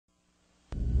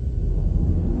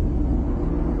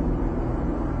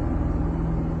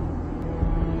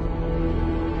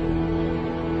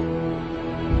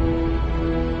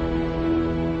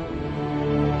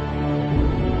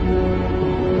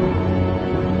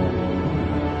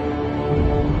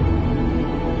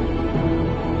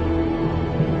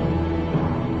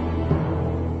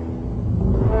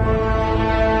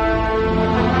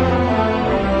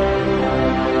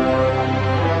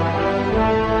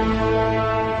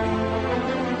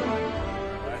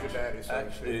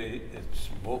Actually, it's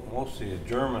mostly a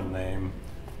German name,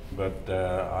 but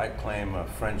I claim a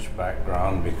French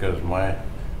background because my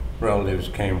relatives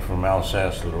came from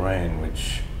Alsace-Lorraine,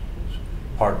 which is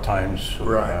part-time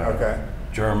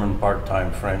German,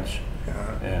 part-time French.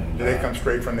 And did they come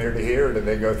straight from there to here, or did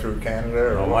they go through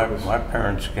Canada? Or my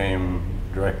parents came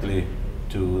directly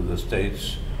to the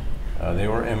States. They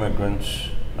were immigrants.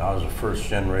 I was a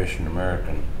first-generation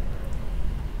American.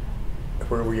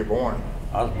 Where were you born?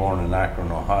 I was born in Akron,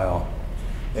 Ohio.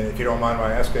 And if you don't mind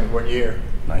my asking, what year?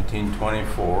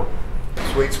 1924.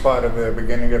 Sweet spot of the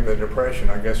beginning of the Depression.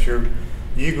 I guess you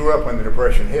grew up when the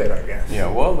Depression hit, I guess. Yeah,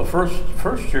 well, the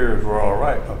first years were all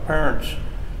right. My parents,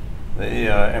 they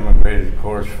immigrated, of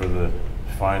course, to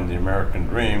find the American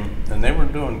dream, and they were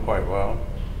doing quite well.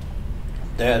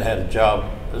 Dad had a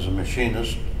job as a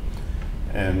machinist,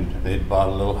 and they'd bought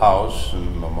a little house,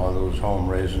 and my mother was home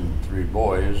raising 3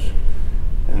 boys,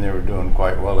 and they were doing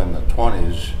quite well in the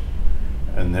 20s.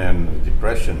 And then the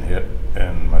Depression hit,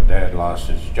 and my dad lost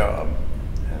his job,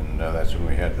 and that's when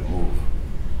we had to move.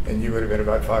 And you would have been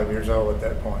about 5 years old at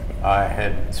that point? I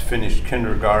had finished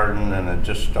kindergarten and had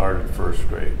just started first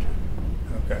grade.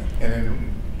 Okay, and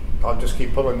then I'll just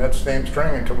keep pulling that same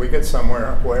string until we get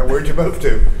somewhere. Where'd you move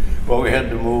to? Well, we had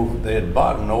to move. They had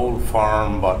bought an old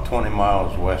farm about 20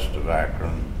 miles west of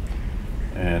Akron,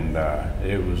 and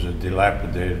it was a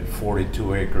dilapidated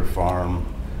 42-acre farm.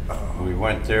 We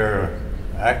went there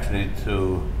actually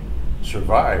to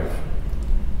survive,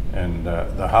 and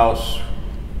the house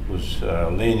was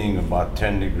leaning about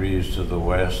 10 degrees to the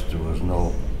west. There was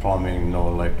no plumbing, no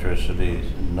electricity,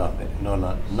 nothing,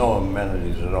 no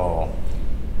amenities at all.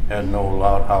 Had no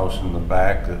loud house in the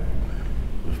back that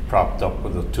was propped up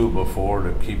with a 2x4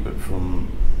 to keep it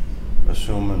from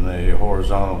assuming a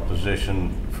horizontal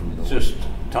position. Just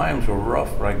times were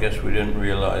rough, but I guess we didn't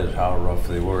realize how rough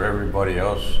they were. Everybody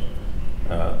else,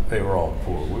 they were all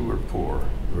poor. We were poor,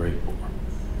 very poor.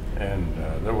 And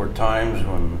there were times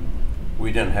when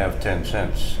we didn't have 10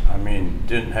 cents. I mean,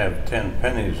 didn't have 10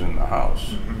 pennies in the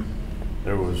house. Mm-hmm.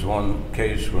 There was one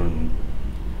case when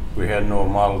we had no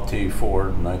Model T Ford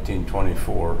in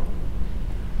 1924,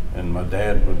 and my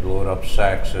dad would load up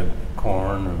sacks of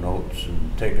corn and oats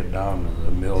and take it down to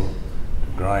the mill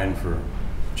to grind for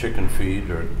chicken feed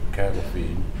or cattle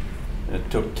feed. And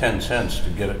it took 10 cents to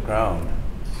get it ground.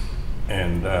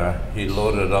 And he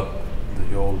loaded up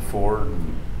the old Ford,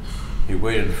 and he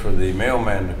waited for the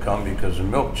mailman to come because the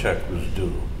milk check was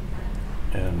due.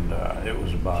 And it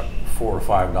was about $4 or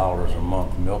 $5 a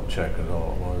month. Milk check is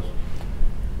all it was.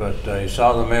 But he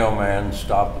saw the mailman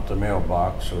stop at the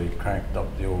mailbox, so he cranked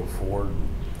up the old Ford,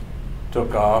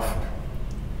 took off,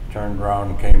 turned around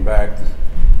and came back. The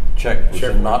check was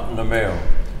not in the mail.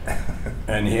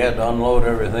 And he had to unload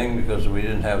everything because we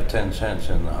didn't have 10 cents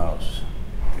in the house.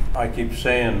 I keep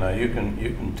saying you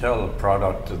can tell the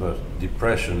product of the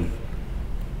Depression.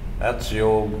 That's the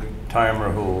old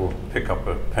timer who will pick up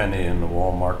a penny in the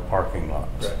Walmart parking lot.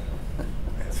 Right.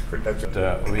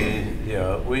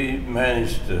 We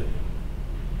managed to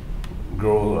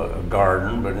grow a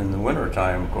garden, but in the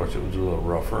wintertime, of course, it was a little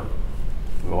rougher.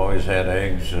 We always had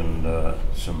eggs and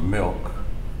some milk.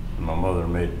 My mother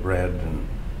made bread, and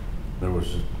there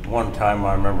was one time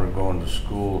I remember going to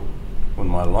school when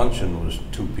my luncheon was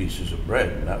 2 pieces of bread,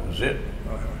 and that was it.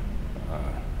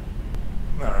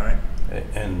 All right.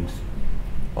 And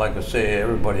like I say,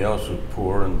 everybody else was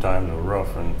poor and times were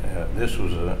rough, and this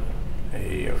was a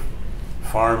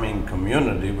farming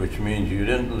community, which means you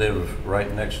didn't live right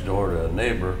next door to a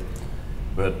neighbor,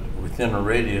 but within a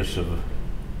radius of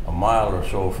a mile or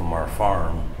so from our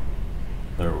farm,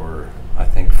 there were, I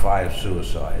think, 5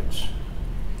 suicides.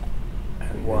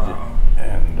 And wow.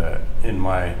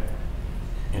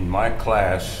 In my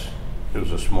class, it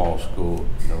was a small school.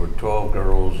 There were 12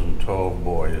 girls and 12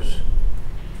 boys,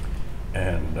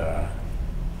 and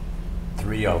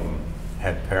 3 of them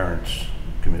had parents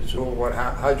commit suicide. Well,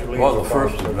 how'd you leave? Well, the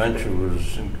first adventure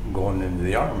was going into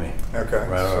the Army. Okay.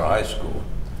 Right out of high school.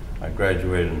 I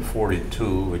graduated in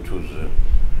 '42, which was the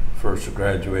first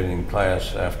graduating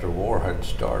class after war had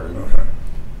started. Okay.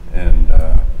 And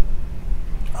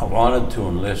I wanted to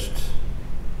enlist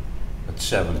at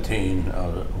 17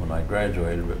 when I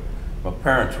graduated, but my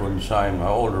parents wouldn't sign. My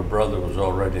older brother was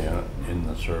already in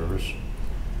the service,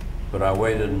 but I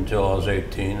waited until I was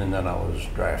 18, and then I was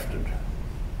drafted.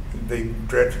 They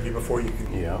drafted you before you could?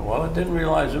 Yeah, well, I didn't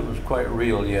realize it was quite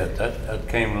real yet. That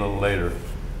came a little later.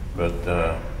 But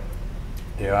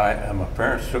my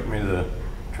parents took me to the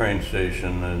train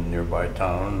station in a nearby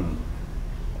town,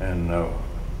 and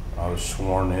I was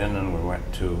sworn in, and we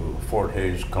went to Fort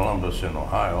Hays, Columbus in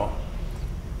Ohio.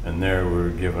 and there we were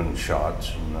given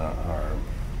shots and our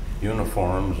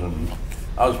uniforms, and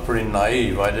I was pretty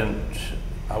naive.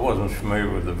 I wasn't familiar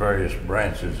with the various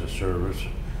branches of service,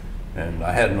 and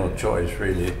I had no choice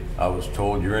really. I was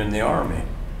told, you're in the Army,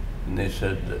 and they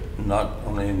said, not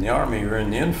only in the Army, you're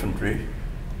in the infantry.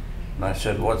 And I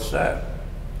said, what's that?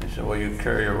 They said, well, you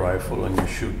carry a rifle and you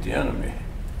shoot the enemy.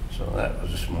 So that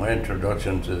was my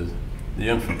introduction to the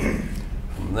infantry.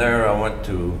 From there, I went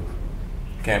to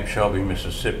Camp Shelby,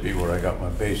 Mississippi, where I got my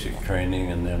basic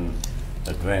training and then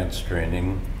advanced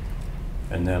training.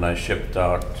 And then I shipped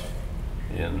out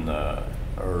in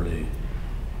early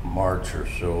March or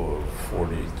so of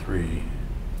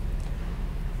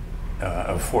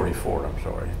 44, I'm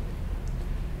sorry,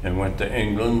 and went to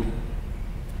England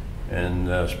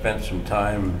and spent some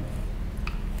time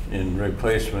in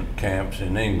replacement camps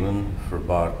in England for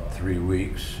about 3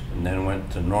 weeks, and then went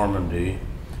to Normandy.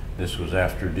 This was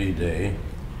after D-Day.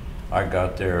 I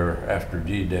got there after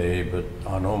D-Day, but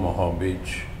on Omaha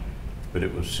Beach, but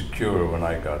it was secure when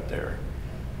I got there.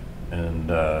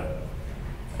 And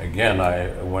again,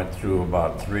 I went through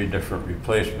about 3 different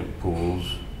replacement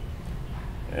pools,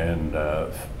 and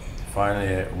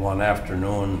finally one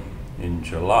afternoon in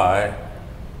July,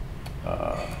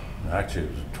 actually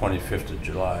it was the 25th of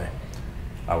July,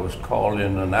 I was called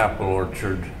in an apple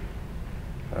orchard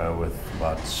with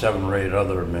about 7 or 8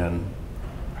 other men,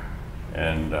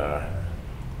 and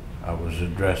I was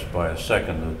addressed by a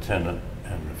second lieutenant,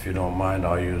 and if you don't mind,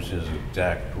 I'll use his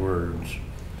exact words.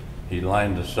 He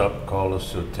lined us up, called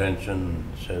us to attention, and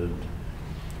said,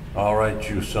 all right,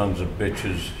 you sons of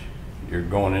bitches, you're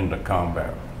going into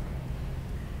combat.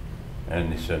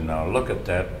 And he said, now look at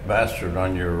that bastard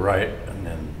on your right, and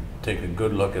then take a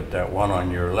good look at that one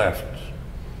on your left,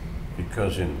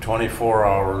 because in 24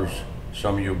 hours,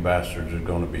 some of you bastards are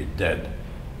going to be dead.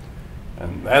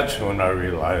 And that's when I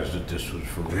realized that this was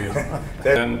for real.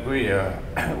 Then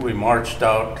we marched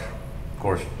out. Of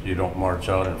course, you don't march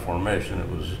out in formation. It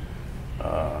was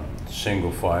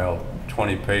single file,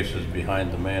 20 paces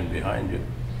behind the man behind you.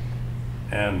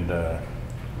 And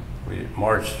we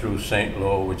marched through St.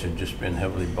 Lo, which had just been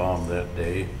heavily bombed that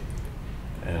day.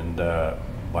 And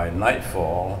by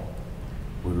nightfall,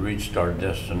 we reached our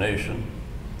destination.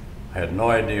 I had no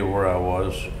idea where I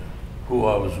was, who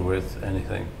I was with,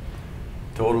 anything.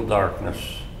 Total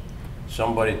darkness.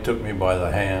 Somebody took me by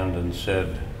the hand and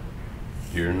said,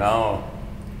 you're now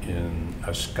in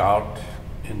a scout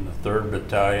in the 3rd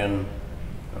Battalion,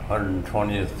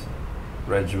 120th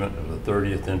Regiment of the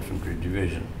 30th Infantry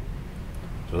Division.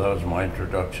 So that was my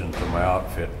introduction to my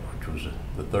outfit, which was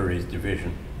the 30th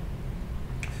Division.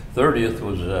 30th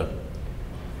was a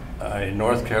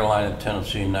North Carolina,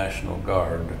 Tennessee National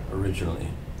Guard originally.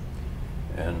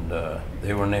 And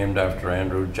they were named after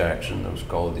Andrew Jackson. It was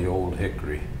called the Old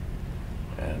Hickory.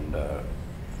 And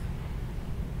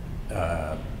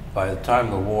by the time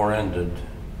the war ended,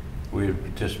 we had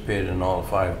participated in all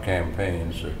 5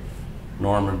 campaigns: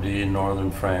 Normandy,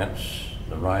 Northern France,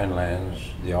 the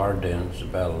Rhinelands, the Ardennes, the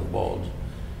Battle of the Bulge,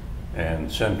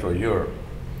 and Central Europe,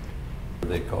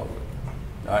 they called it.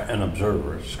 An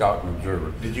observer, a scout and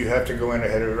observer. Did you have to go in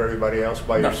ahead of everybody else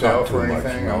by yourself or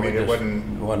anything? No, I mean, it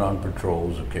wasn't. Went on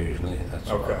patrols occasionally.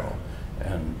 That's okay. All.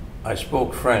 And I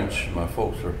spoke French. My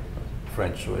folks were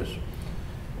French Swiss,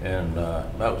 and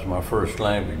that was my first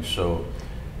language. So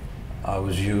I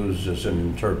was used as an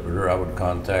interpreter. I would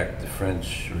contact the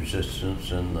French resistance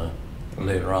and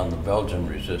later on the Belgian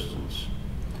resistance.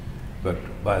 But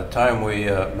by the time we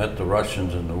met the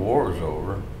Russians and the war was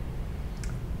over,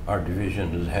 our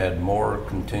division has had more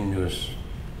continuous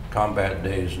combat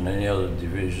days than any other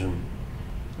division.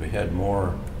 We had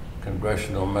more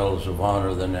Congressional Medals of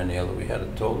Honor than any other. We had a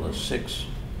total of 6.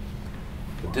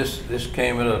 But this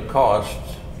came at a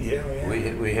cost. Yeah.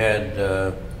 We had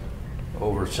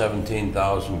over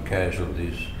 17,000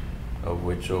 casualties, of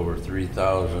which over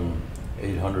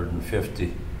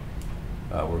 3,850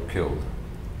 were killed.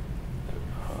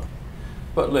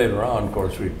 But later on, of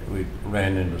course, we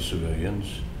ran into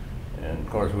civilians. And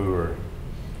of course, we were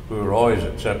always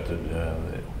accepted.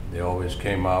 They always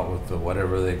came out with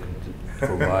whatever they could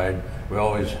provide. We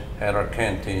always had our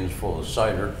canteens full of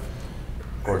cider.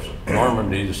 Of course,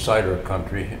 Normandy is cider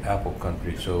country, apple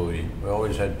country, so we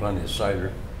always had plenty of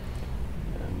cider.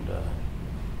 And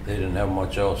they didn't have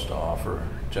much else to offer,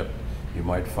 except you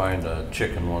might find a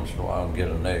chicken once in a while and get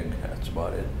an egg. That's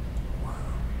about it.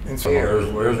 And so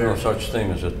there's no such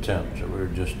thing as a tent. We're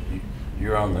just,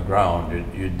 you're on the ground.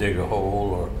 You dig a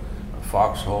hole or a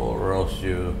foxhole, or else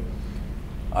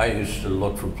I used to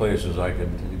look for places I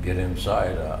could get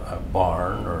inside, a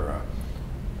barn or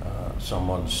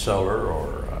someone's cellar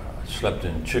or a slept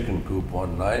in a chicken coop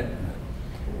one night.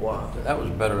 Wow. That was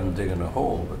better than digging a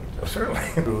hole. But Certainly.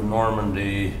 through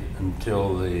Normandy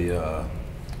until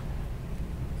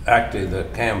actually the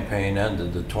campaign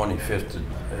ended the 25th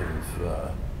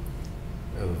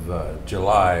of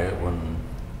July, when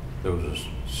there was a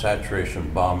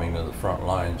saturation bombing of the front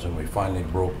lines, and we finally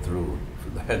broke through for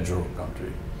the hedgerow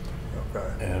country.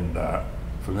 Okay. And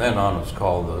from then on, it's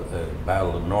called the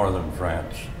Battle of Northern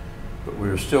France. But we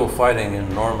were still fighting in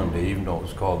Normandy, even though it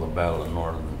was called the Battle of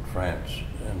Northern France.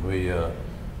 And we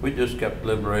just kept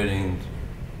liberating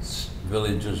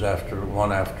villages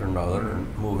one after another,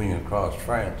 and moving across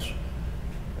France.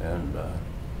 And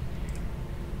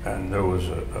there was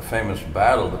a famous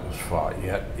battle that was fought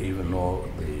yet, even though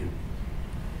the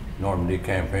Normandy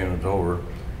campaign was over.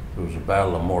 There was a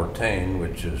Battle of Mortain,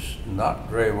 which is not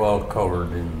very well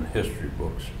covered in the history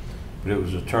books, but it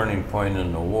was a turning point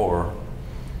in the war.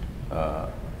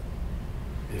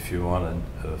 If you wanted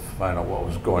to find out what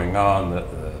was going on,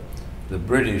 the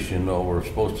British, were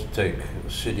supposed to take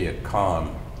the city of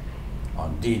Caen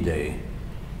on D-Day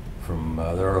from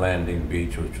their landing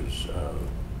beach, which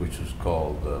was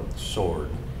called Sword.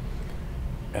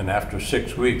 And after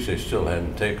 6 weeks, they still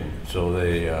hadn't taken it. So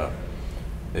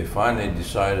they finally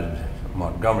decided,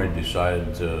 Montgomery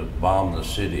decided to bomb the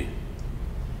city.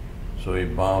 So he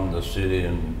bombed the city,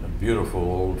 and a beautiful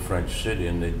old French city,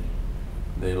 and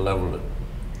they leveled it.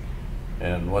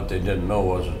 And what they didn't know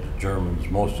was that the Germans,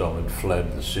 most of them had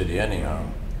fled the city anyhow.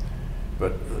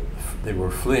 But they were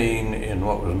fleeing in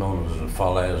what was known as the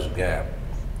Falaise Gap.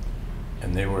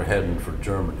 And they were heading for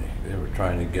Germany. They were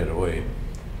trying to get away.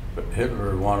 But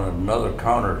Hitler wanted another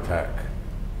counterattack.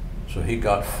 So he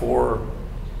got 4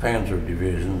 panzer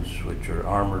divisions, which are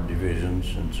armored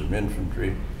divisions, and some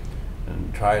infantry,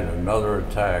 and tried another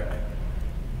attack.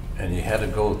 And he had to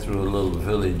go through a little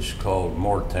village called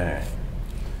Mortain.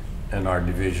 And our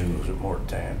division was at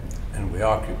Mortain. And we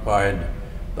occupied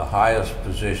the highest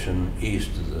position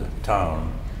east of the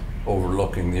town,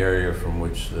 overlooking the area from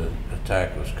which the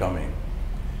attack was coming.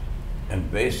 And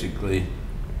basically,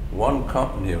 one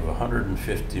company of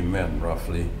 150 men,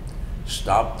 roughly,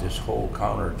 stopped this whole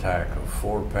counterattack of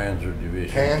 4 panzer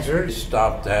divisions. Panzers?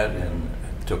 Stopped that, and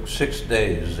it took 6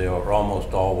 days. They were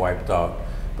almost all wiped out.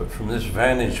 But from this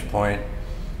vantage point,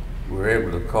 we were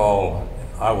able to call,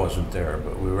 I wasn't there,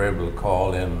 but we were able to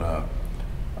call in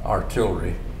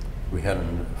artillery. We had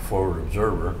a forward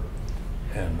observer,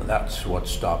 and that's what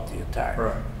stopped the attack.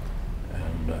 Right.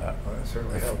 And Well, that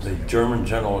certainly helps. the German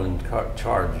general in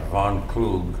charge, von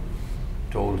Klug,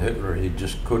 told Hitler he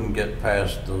just couldn't get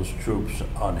past those troops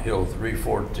on Hill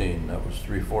 314. That was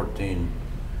 314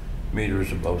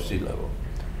 meters above sea level.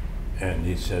 And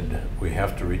he said, we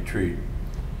have to retreat.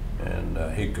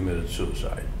 And he committed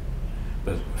suicide.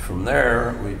 But from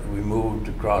there, we moved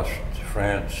across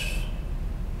France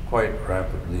quite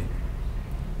rapidly.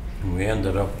 And we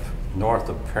ended up north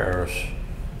of Paris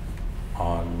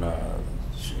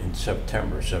in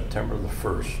September the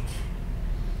 1st.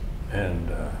 And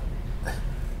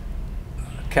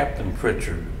Captain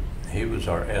Pritchard, he was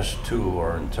our S2,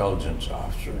 our intelligence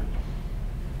officer.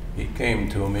 He came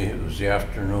to me, it was the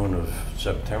afternoon of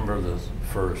September the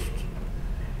 1st,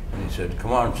 and he said,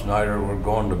 come on, Schneider, we're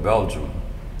going to Belgium.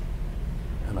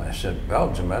 And I said,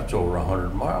 Belgium? That's over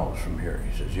 100 miles from here.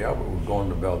 He says, yeah, but we're going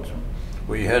to Belgium.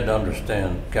 Well, you had to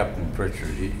understand, Captain Pritchard,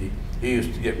 he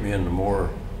used to get me into more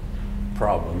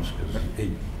problems because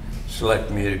he'd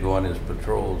select me to go on his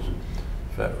patrols.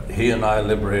 In fact, he and I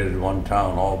liberated one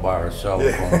town all by ourselves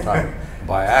one time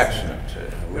by accident.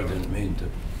 We didn't mean to.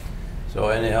 So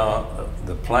anyhow,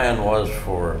 the plan was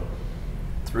for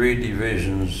 3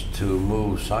 divisions to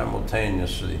move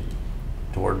simultaneously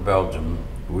toward Belgium.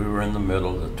 We were in the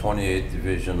middle, the 28th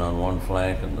Division on one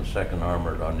flank and the 2nd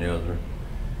Armored on the other.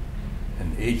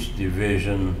 And each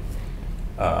division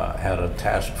had a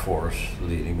task force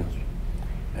leading us.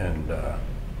 And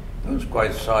it was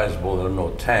quite sizable. There were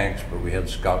no tanks, but we had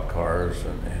scout cars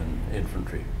and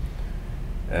infantry.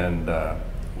 And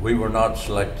we were not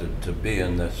selected to be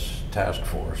in this task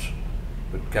force,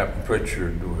 but Captain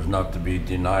Pritchard was not to be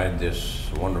denied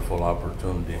this wonderful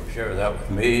opportunity. Share that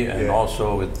with me and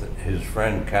also with his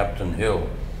friend Captain Hill,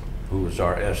 who was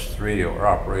our S3 or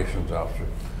operations officer.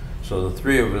 So the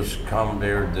 3 of us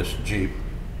commandeered this Jeep,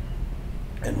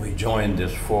 and we joined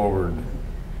this forward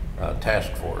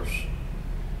task force.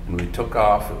 And we took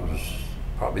off. It was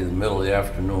probably the middle of the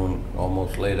afternoon,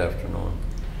 almost late afternoon.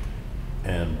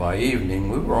 And by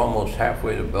evening, we were almost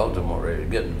halfway to Belgium already,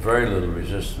 getting very little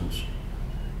resistance.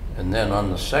 And then on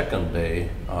the 2nd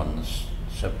day, on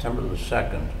September the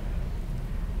 2nd,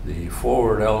 the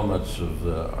forward elements of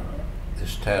the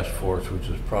this task force, which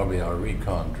is probably our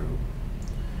recon troop,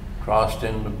 crossed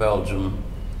into Belgium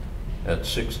at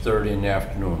 6:30 in the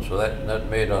afternoon. So that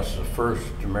made us the first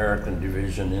American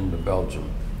division into Belgium.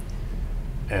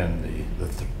 And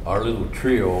our little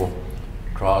trio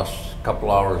crossed a couple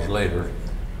hours later,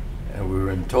 and we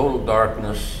were in total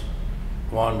darkness,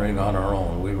 wandering on our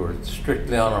own. We were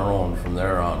strictly on our own from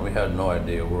there on. We had no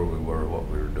idea where we were, what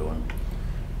we were doing.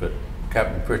 But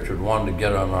Captain Pritchard wanted to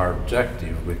get on our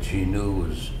objective, which he knew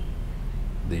was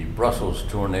the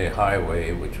Brussels-Tournai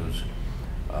highway, which was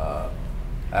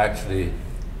actually,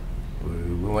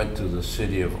 we went to the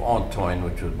city of Antoine,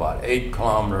 which was about 8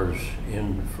 kilometers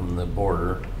in from the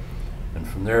border. And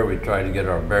from there we tried to get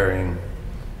our bearing,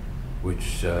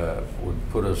 which would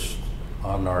put us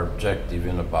on our objective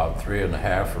in about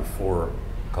 3.5 or 4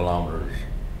 kilometers.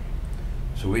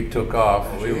 So we took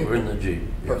off. We were in the Jeep.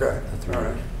 Yeah, okay. The three. All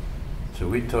right. So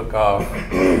we took off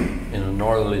in a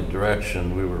northerly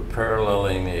direction. We were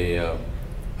paralleling a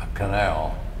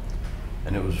canal,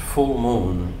 and it was full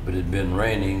moon, but it had been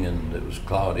raining and it was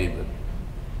cloudy, but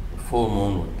the full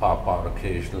moon would pop out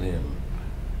occasionally,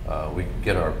 and we could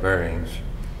get our bearings.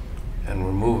 And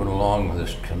we're moving along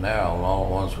this canal, and all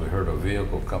at once we heard a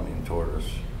vehicle coming toward us.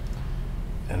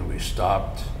 And we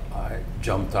stopped. I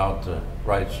jumped out the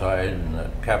right side,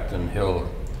 and Captain Hill,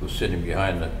 who was sitting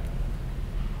behind the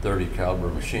 30 caliber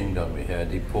machine gun we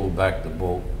had, he pulled back the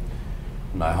bolt.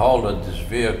 And I halted this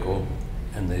vehicle,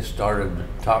 and they started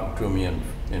talking to me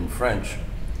in French.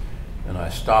 And I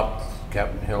stopped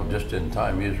Captain Hill just in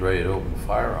time. He was ready to open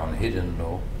fire on it. He didn't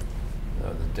know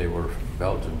that they were from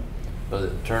Belgium. But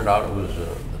it turned out it was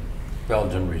the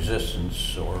Belgian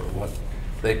resistance, or what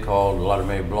they called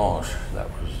l'Armée Blanche. That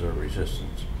was their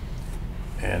resistance.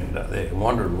 And they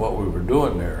wondered what we were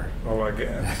doing there. Oh, I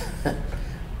guess.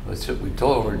 We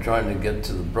told them we were trying to get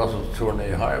to the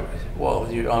Brussels-Tournai highway. Well,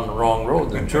 you're on the wrong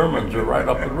road. The Germans are right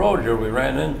up the road here. We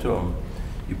ran into them.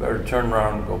 You better turn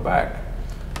around and go back.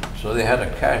 So they had a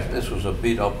this was a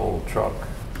beat up old truck.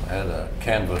 I had a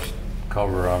canvas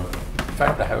cover on it. In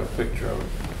fact, I have a picture of it.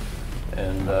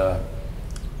 And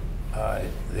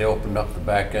they opened up the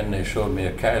back end. They showed me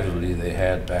a casualty they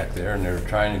had back there, and they were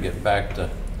trying to get back to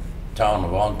town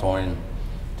of Antoine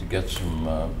to get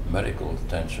some medical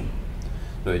attention.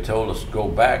 So he told us to go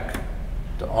back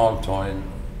to Antoine,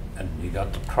 and you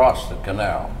got to cross the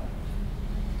canal.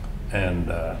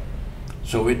 And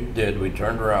so we did. We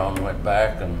turned around, went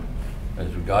back, and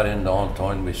as we got into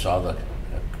Antoine, we saw the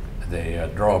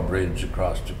drawbridge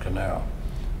across the canal.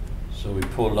 So we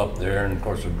pulled up there, and of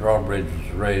course the drawbridge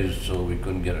was raised so we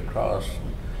couldn't get across.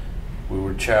 We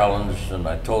were challenged, and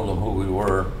I told them who we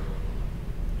were,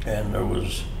 and there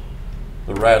was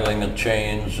the rattling of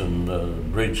chains, and the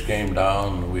bridge came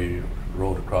down, and we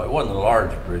rode across. It wasn't a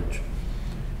large bridge.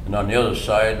 And on the other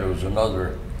side, there was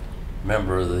another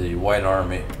member of the White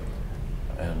Army,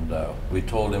 and we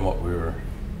told him what we were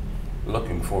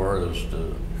looking for as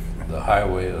the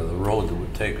highway, or the road that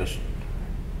would take us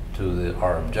to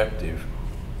our objective.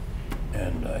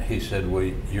 And he said,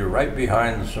 well, you're right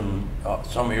behind some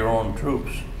of your own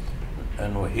troops.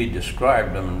 And he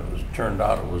described them, and it turned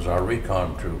out it was our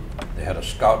recon troop. They had a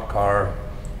scout car,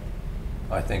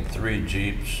 I think 3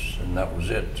 Jeeps, and that was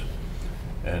it.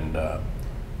 And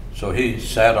so he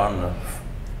sat on the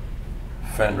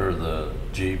fender of the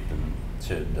Jeep and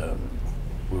said,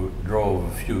 we drove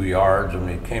a few yards, and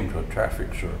we came to a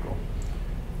traffic circle.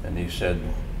 And he said,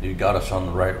 you got us on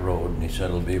the right road. And he said,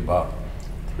 it'll be about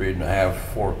 3.5,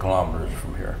 4 kilometers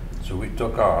from here. So we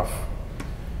took off,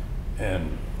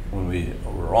 and when we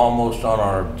were almost on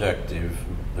our objective,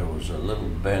 there was a little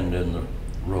bend in the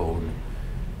road,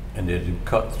 and it had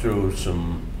cut through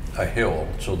a hill.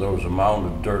 So there was a mound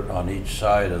of dirt on each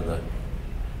side of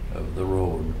the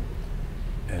road.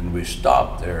 And we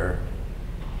stopped there,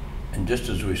 and just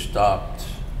as we stopped,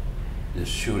 this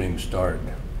shooting started.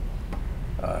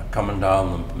 Coming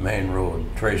down the main road,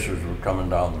 tracers were coming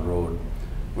down the road.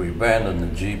 We abandoned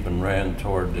the Jeep and ran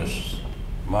toward this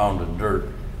mound of dirt,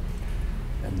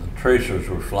 and the tracers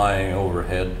were flying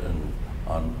overhead and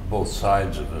on both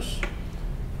sides of us.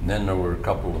 And then there were a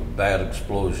couple of bad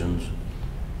explosions,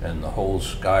 and the whole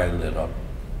sky lit up.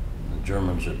 The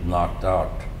Germans had knocked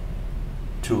out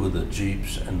 2 of the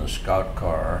Jeeps and the scout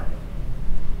car,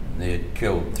 and they had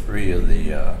killed 3 of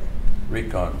the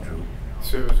recon troop.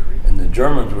 And the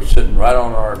Germans were sitting right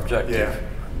on our objective,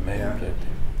 main objective.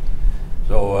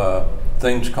 So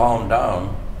things calmed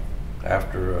down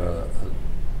after,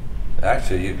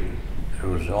 actually there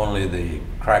was only the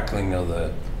crackling of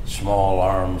the small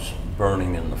arms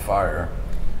burning in the fire,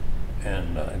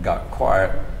 and it got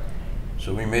quiet.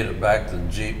 So we made it back to the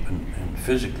Jeep and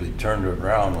physically turned it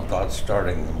around without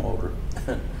starting the motor.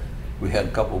 We had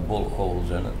a couple bullet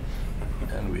holes in it,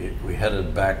 and we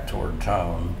headed back toward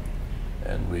town,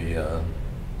 and we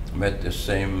met this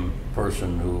same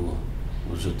person who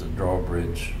was at the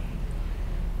drawbridge,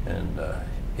 and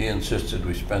he insisted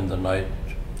we spend the night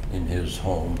in his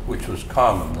home, which was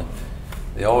common.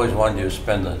 They always wanted you to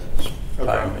spend the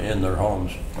time in their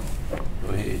homes.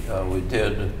 So we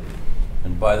did,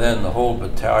 and by then the whole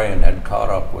battalion had caught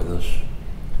up with us,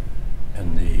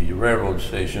 and the railroad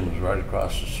station was right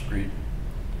across the street,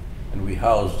 and we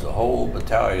housed the whole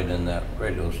battalion in that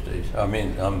railroad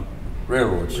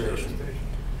station.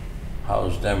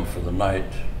 Housed them for the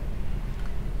night,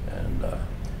 and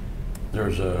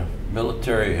there's a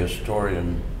military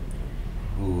historian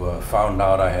who found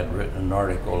out I had written an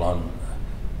article on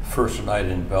first night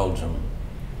in Belgium,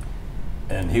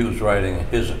 and he was writing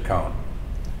his account.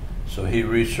 So he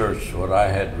researched what I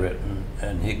had written,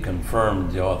 and he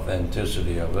confirmed the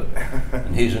authenticity of it,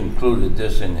 and he's included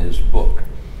this in his book.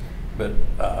 But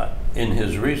in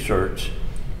his research,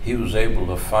 he was able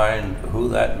to find who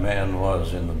that man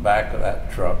was in the back of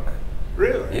that truck.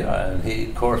 Really? Yeah, and he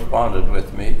corresponded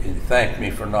with me. He thanked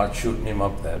me for not shooting him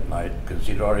up that night, because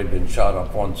he'd already been shot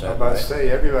up once that night. I was about to say,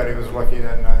 everybody was lucky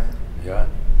that night. Yeah.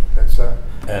 That's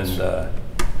and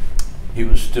he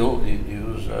was still,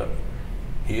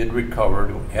 he had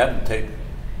recovered.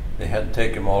 They had to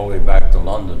take him all the way back to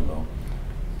London, though,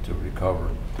 to recover.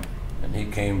 And he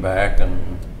came back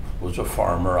and was a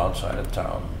farmer outside of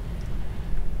town.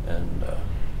 And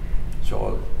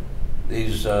so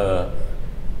these, some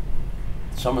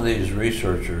of these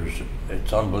researchers,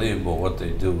 it's unbelievable what they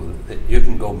do. You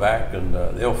can go back and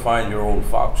they'll find your old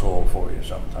foxhole for you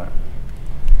sometime.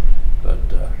 But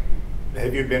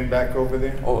have you been back over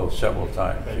there? Oh, several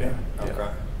times. Yeah.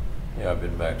 Okay. Yeah, I've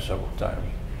been back several times.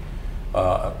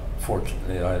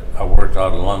 Fortunately, I worked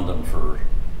out of London for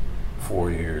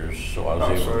 4 years, so I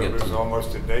was able to get to. So it was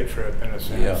almost a day trip in a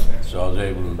sense. Yeah, so I was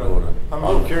able to go to. I'm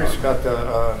a little curious about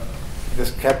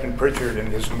this Captain Pritchard and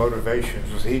his motivations.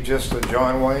 Was he just a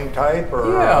John Wayne type,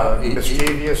 or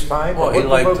mischievous type? Well, he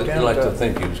liked to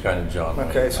think he was kind of John Wayne.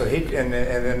 Okay, so and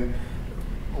then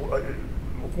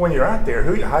when you're out there,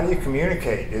 how do you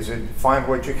communicate? Is it find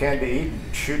what you can to eat,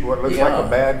 shoot what looks like a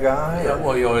bad guy? Yeah,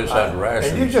 well, you always had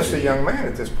rations. And you're just a young man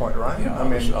at this point, right? Yeah, I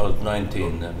was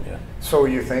 19 then, yeah. So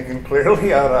you're thinking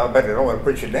clearly. I bet I don't want to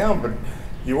put you down, but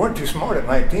you weren't too smart at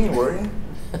 19, were you?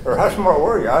 Or how smart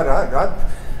were you?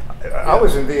 I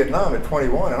was in Vietnam at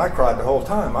 21, and I cried the whole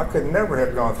time. I could never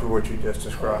have gone through what you just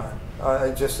described.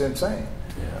 It's just insane.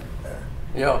 Yeah.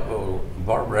 Yeah, well,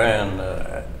 Barbara Ann,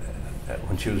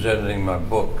 when she was editing my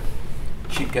book,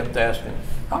 she kept asking,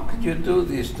 how could you do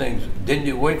these things? Didn't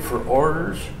you wait for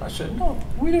orders? I said, no,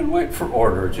 we didn't wait for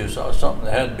orders. You saw something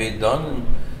that had to be done,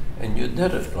 and you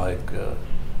did it. Like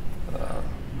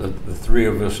the three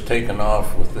of us taking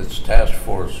off with this task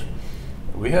force.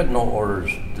 We had no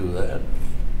orders to do that.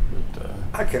 But,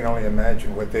 I can only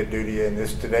imagine what they'd do to you in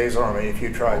today's Army if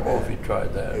you tried that. If you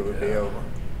tried that, it would be over.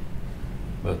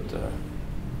 But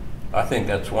I think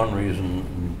that's one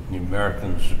reason the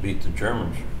Americans beat the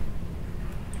Germans.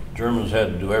 Germans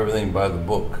had to do everything by the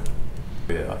book.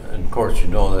 Yeah, and of course you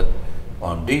know that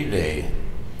on D-Day,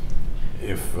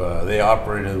 if they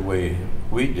operated the way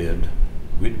we did,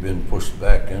 we'd been pushed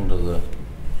back into the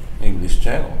English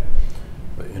Channel.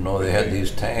 But you know, they had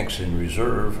these tanks in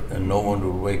reserve, and no one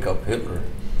would wake up Hitler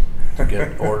to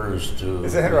get orders to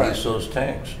release those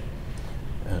tanks.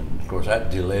 And of course, that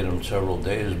delayed them several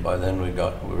days. By then, we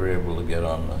were able to get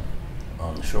on the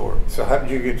shore. So how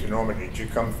did you get to Normandy? Did you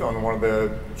come on one of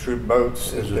the troop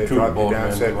boats? It was a troop boat,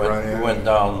 and we went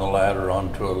down the ladder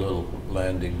onto a little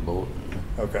landing boat.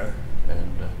 Okay.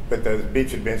 And but the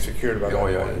beach had been secured by that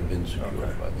point? Oh yeah, it had been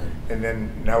secured by then. And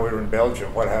then now we're in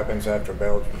Belgium. What happens after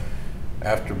Belgium?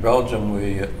 After Belgium,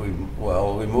 we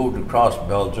moved across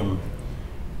Belgium,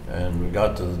 and we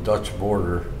got to the Dutch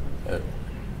border at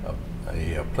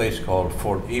a place called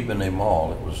Fort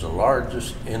Ibn-Emal. It was the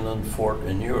largest inland fort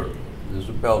in Europe. This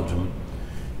is Belgium.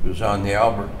 It was on the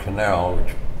Albert Canal,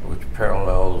 which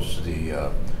parallels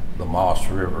the Maas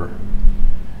River,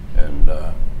 and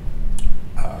the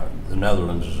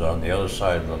Netherlands is on the other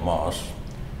side of the Maas.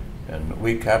 And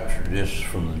we captured this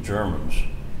from the Germans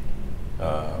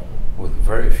with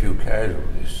very few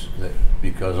casualties,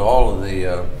 because all of the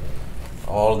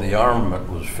armament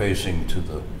was facing to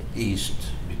the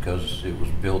east, because it was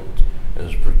built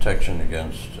as protection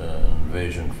against an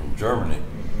invasion from Germany.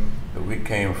 Mm-hmm. But we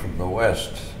came from the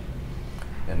west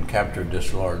and captured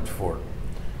this large fort.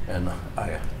 And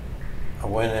I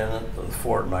went in at the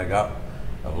fort, and I got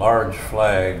a large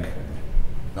flag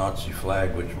Nazi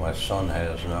flag, which my son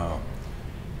has now.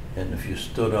 And if you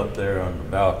stood up there on the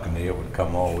balcony, it would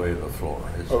come all the way to the floor.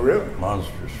 It's Oh, really? a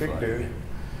monstrous Big flag. dude.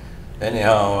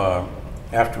 Anyhow,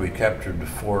 after we captured the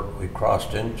fort, we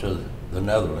crossed into the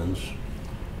Netherlands,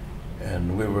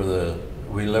 and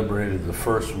we liberated the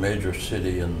first major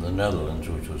city in the Netherlands,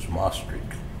 which was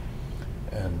Maastricht.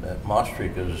 And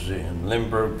Maastricht is in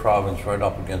Limburg province, right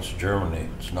up against Germany.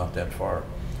 It's not that far.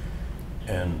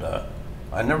 And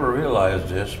I never realized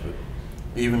this, but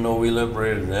even though we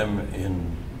liberated them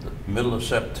in the middle of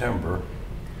September,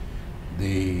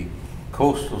 the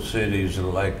coastal cities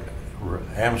like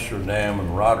Amsterdam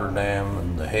and Rotterdam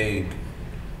and The Hague,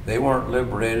 they weren't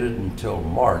liberated until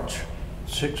March,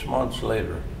 6 months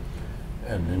later.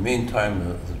 And in the meantime,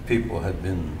 the people had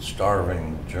been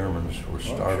starving. The Germans were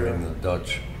starving the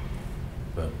Dutch.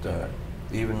 But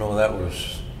even though that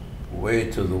was way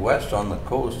to the west on the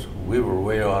coast, we were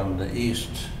way on the east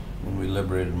when we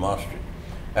liberated Maastricht.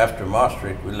 After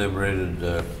Maastricht, we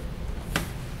liberated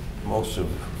most of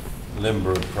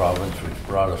Limburg province, which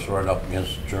brought us right up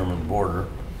against the German border.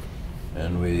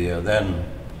 And we then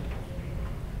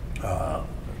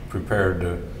prepared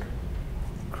to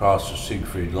cross the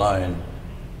Siegfried Line,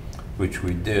 which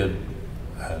we did.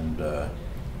 And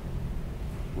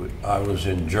I was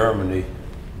in Germany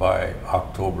by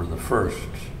October the 1st.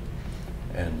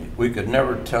 And we could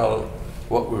never tell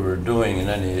what we were doing in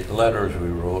any letters we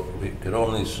wrote. We could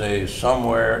only say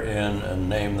somewhere in and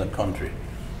name the country.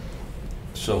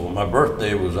 So my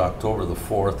birthday was October the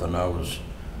 4th, and I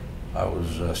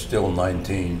was still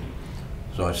 19.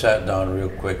 So I sat down real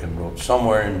quick and wrote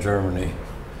somewhere in Germany,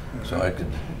 so I could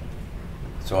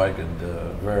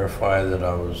verify that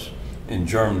I was in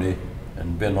Germany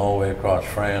and been all the way across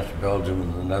France, Belgium,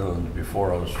 and the Netherlands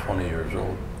before I was 20 years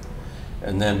old.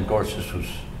 And then, of course, this was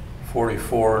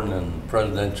 44, and then the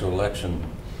presidential election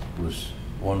was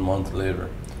 1 month later.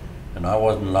 And I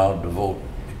wasn't allowed to vote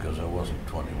because I wasn't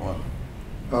 21.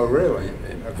 Oh, really?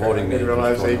 Voting I didn't age was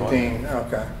realize 21. 18.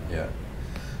 Okay. Yeah.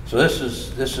 So this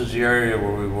is the area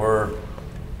where we were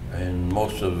in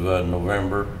most of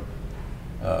November,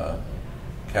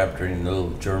 capturing the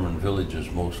little German villages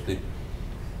mostly.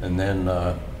 And then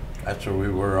that's where we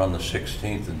were on the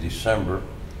 16th of December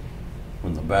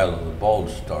when the Battle of the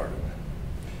Bulge started.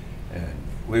 And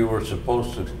we were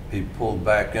supposed to be pulled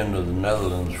back into the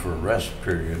Netherlands for a rest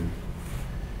period.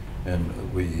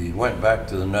 And we went back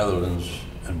to the Netherlands,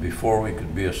 and before we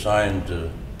could be assigned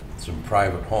to some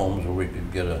private homes where we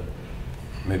could get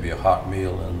maybe a hot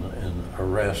meal and a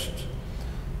rest,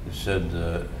 they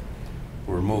said,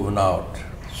 we're moving out.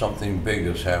 Something big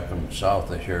has happened south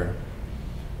of here.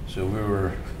 So we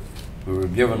were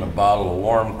given a bottle of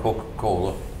warm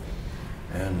Coca-Cola,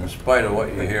 and in spite of what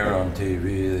you hear on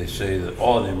TV, they say that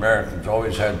all the Americans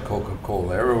always had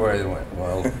Coca-Cola everywhere they went.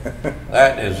 Well,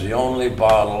 that is the only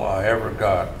bottle I ever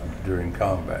got during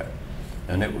combat,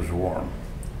 and it was warm.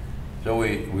 So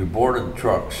we boarded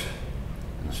trucks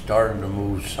and started to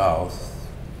move south,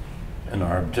 and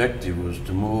our objective was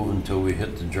to move until we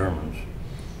hit the Germans,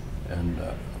 and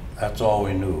that's all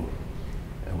we knew.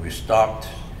 And we stopped.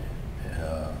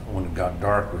 When it got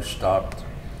dark, we stopped,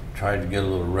 tried to get a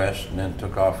little rest, and then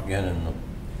took off again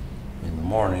in the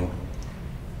morning.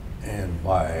 And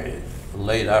by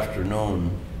late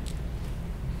afternoon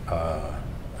of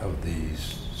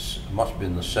must have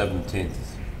been the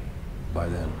 17th by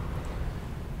then,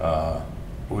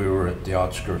 we were at the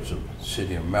outskirts of the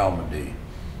city of Malmedy.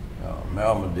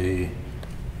 Malmedy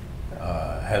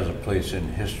has a place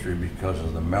in history because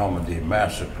of the Malmedy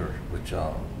massacre, which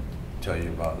I'll tell you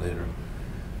about later.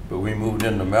 But we moved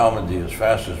into Malmedy as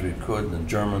fast as we could, and the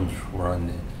Germans were on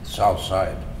the south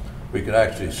side. We could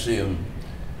actually see them,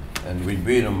 and we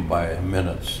beat them by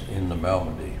minutes in the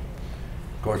Malmedy.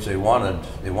 Of course, they wanted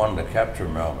to capture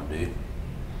Malmedy,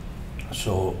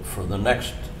 so for the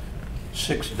next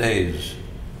 6 days,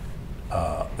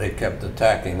 they kept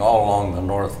attacking all along the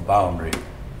north boundary.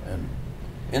 And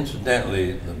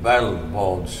incidentally, the Battle of the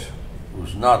Bulge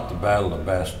was not the Battle of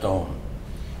Bastogne.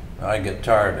 I get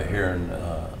tired of hearing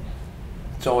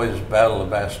it's always Battle of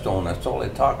Bastogne. That's all they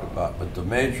talk about. But the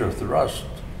major thrust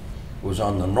was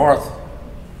on the north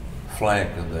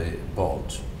flank of the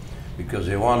Bulge, because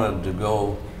they wanted to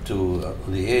go to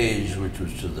Liège, which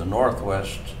was to the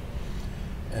northwest,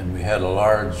 and we had a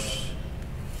large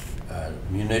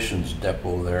munitions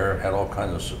depot there, had all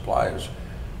kinds of supplies,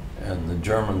 and the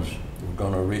Germans were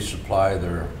going to resupply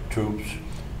their troops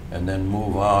and then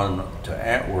move on to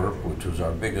Antwerp, which was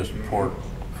our biggest port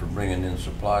for bringing in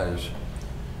supplies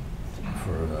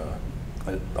for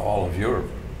all of Europe.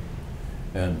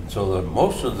 And so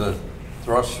most of the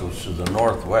thrust was to the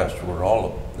northwest, where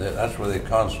that's where they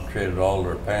concentrated all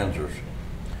their panzers.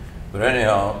 But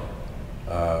anyhow,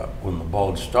 when the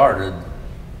bulge started,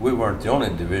 we weren't the only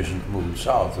division that moved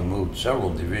south. We moved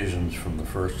several divisions from the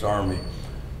First Army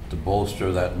to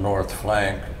bolster that north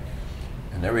flank.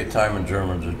 And every time the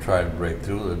Germans would try to break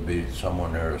through, there'd be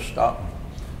someone there to stop them.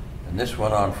 And this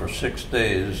went on for 6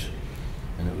 days,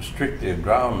 and it was strictly a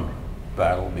ground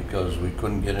battle because we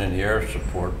couldn't get any air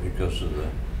support because of the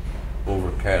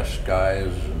overcast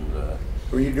skies. And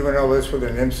were you doing all this with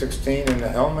an M16 in the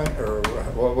helmet, or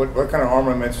what kind of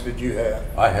armaments did you have?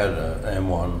 I had an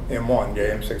M1. M1,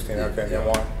 yeah, M16, okay, Yeah.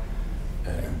 M1.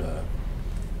 And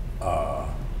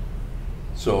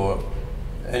so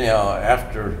anyhow,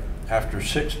 after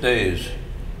 6 days,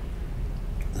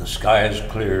 the skies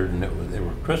cleared, and they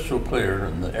were crystal clear,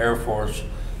 and the Air Force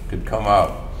could come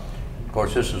out. Of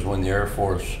course, this is when the Air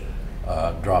Force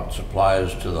dropped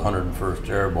supplies to the 101st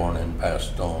Airborne in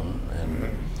Pastone,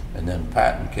 and then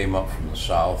Patton came up from the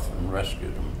south and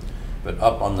rescued them. But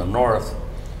up on the north,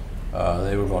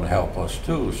 they were going to help us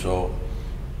too. So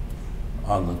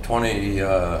on the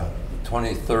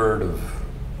 23rd of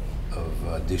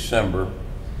December,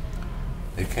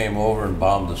 they came over and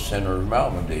bombed the center of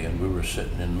Malmedy, and we were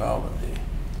sitting in Malmedy,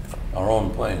 our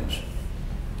own planes.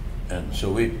 And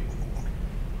so we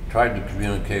tried to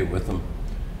communicate with them.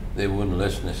 They wouldn't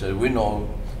listen. They said, "We know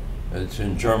it's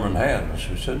in German hands."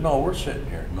 We said, "No, we're sitting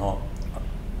here. No,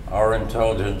 our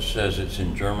intelligence says it's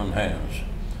in German hands."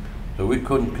 So we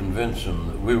couldn't convince them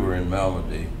that we were in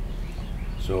Malmedy.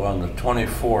 So on the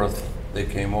 24th, they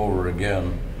came over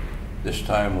again, this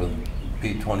time with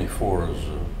P-24s,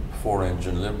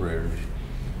 4-engine Liberators.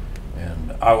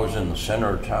 And I was in the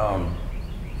center of town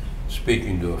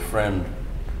speaking to a friend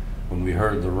when we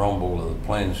heard the rumble of the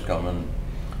planes coming.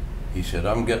 He said,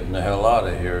 "I'm getting the hell out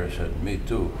of here." I said, "Me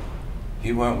too."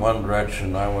 He went one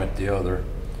direction, I went the other,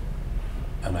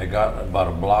 and I got about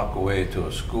a block away to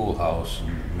a schoolhouse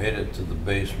and made it to the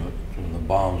basement when the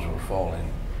bombs were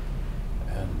falling.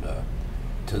 And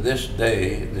to this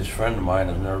day, this friend of mine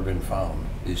has never been found.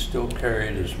 He's still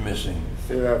carried as missing.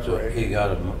 So he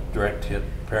got a direct hit,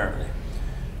 apparently.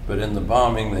 But in the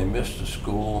bombing, they missed a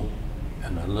school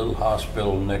and a little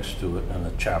hospital next to it and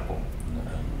a chapel. And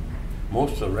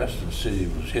most of the rest of the city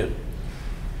was hit.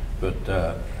 But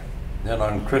then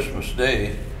on Christmas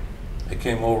Day, they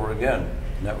came over again.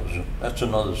 And that's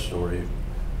another story.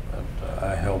 But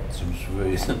I helped some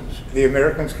civilians. The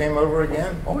Americans came over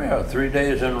again? Oh yeah, 3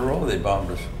 days in a row they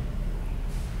bombed us.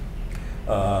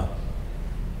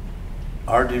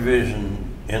 Our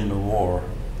division in the war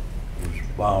was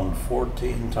bombed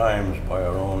 14 times by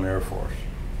our own Air Force.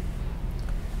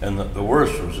 And the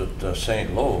worst was at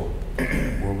St. Lo,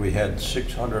 where we had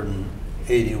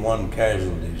 681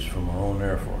 casualties from our own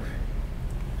Air Force.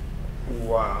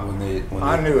 Wow.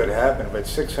 I knew it happened, but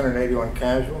 681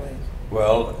 casualties?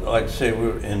 Well, like I say, we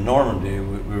were in Normandy,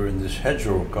 we were in this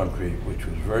hedgerow country, which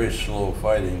was very slow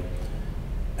fighting,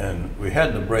 and we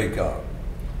had to break out.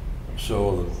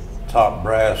 So the top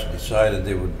brass decided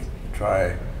they would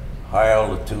try high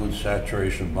altitude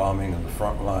saturation bombing of the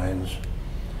front lines.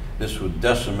 This would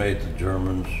decimate the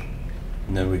Germans,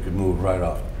 and then we could move right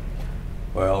up.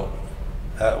 Well,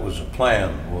 that was a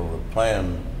plan. Well, the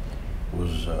plan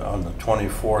was on the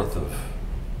 24th of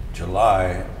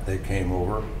July, they came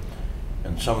over,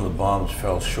 and some of the bombs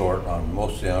fell short,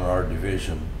 mostly on our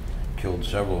division, killed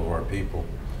several of our people.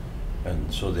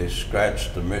 And so they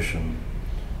scratched the mission.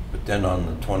 But then on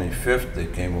the 25th, they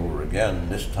came over again, and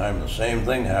this time the same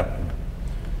thing happened.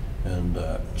 And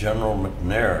General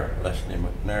McNair, Leslie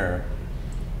McNair,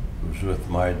 who was with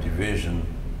my division,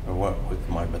 or with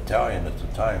my battalion at the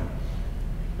time,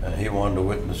 and he wanted to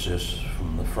witness this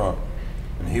from the front.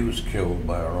 And he was killed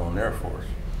by our own Air Force.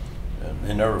 And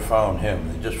they never found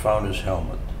him, they just found his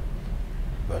helmet.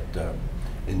 But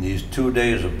in these 2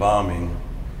 days of bombing,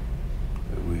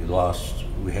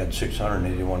 we had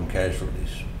 681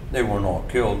 casualties. They weren't all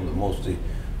killed, but mostly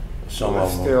some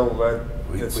of them. Still,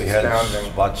 we had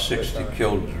about 60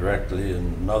 killed directly,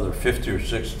 and another 50 or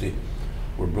 60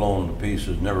 were blown to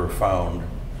pieces, never found,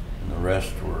 and the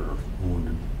rest were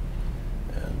wounded.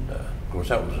 And of course,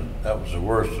 that was the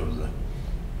worst of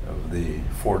the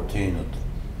 14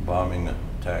 bombing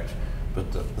attacks.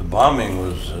 But the bombing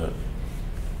was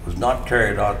not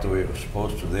carried out the way it was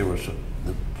supposed to.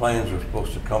 The planes were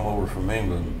supposed to come over from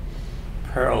England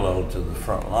parallel to the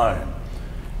front line,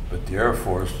 but the Air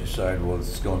Force decided, well,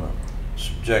 it's going to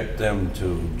subject them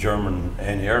to German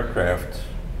anti-aircraft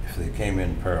if they came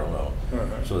in parallel.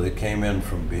 So they came in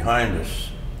from behind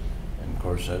us, and of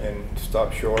course that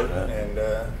stopped short, and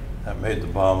that made the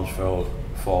bombs fall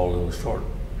a little short.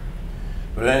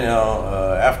 But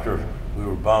anyhow, after we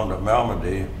were bombed at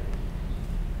Malmedy,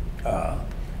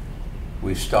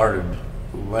 we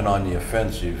went on the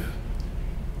offensive,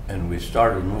 and we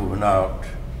started moving out,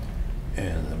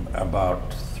 and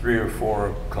about 3 or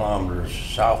 4 kilometers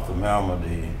south of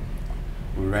Malmedy,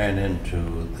 we ran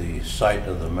into the site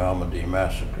of the Malmedy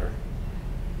massacre.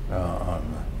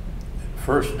 On the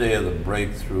first day of the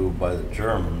breakthrough by the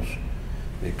Germans,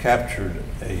 they captured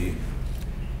a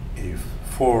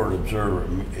forward observer,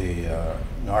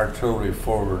 an artillery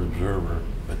forward observer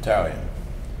battalion,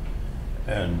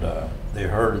 and they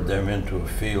herded them into a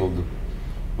field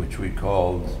which we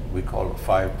call it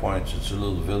 5 Points. It's a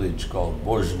little village called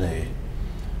Bojne,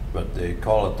 but they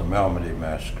call it the Malmedy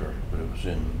massacre, but it was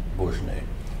in Bojne.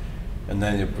 And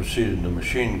then they proceeded to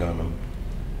machine gun them,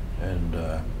 and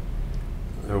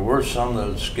there were some that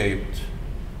escaped.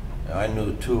 I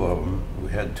knew 2 of them.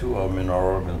 We had 2 of them in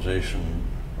our organization,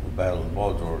 the Battle of the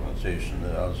Bulge organization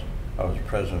that I was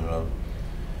president of.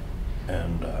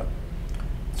 And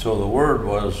so the word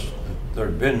was that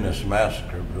there'd been this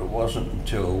massacre, but it wasn't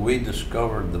until we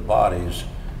discovered the bodies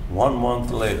 1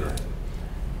 month later,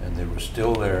 and they were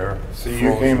still there. So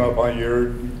you came up on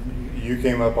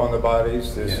the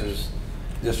bodies. This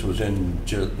was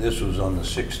on the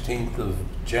 16th of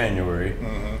January,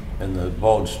 and the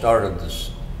bulge started the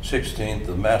 16th.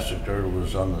 The massacre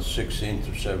was on the 16th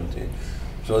or 17th.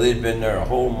 So they'd been there a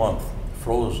whole month,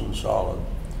 frozen solid.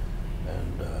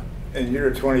 And you're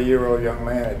a 20-year-old young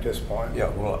man at this point. Yeah,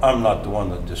 well, I'm not the one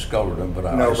that discovered them, but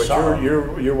no, I saw them.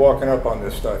 You're walking up on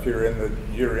this stuff. You're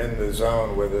in the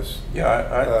zone with us.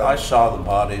 Yeah, I saw the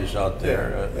bodies out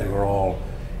there. They were all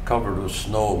covered with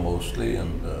snow mostly,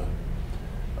 and the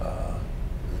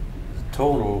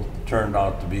total turned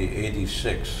out to be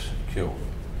 86 killed.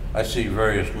 I see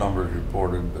various numbers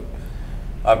reported, but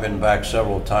I've been back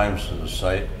several times to the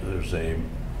site. There's a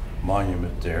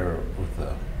monument there with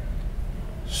a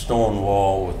stone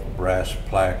wall with brass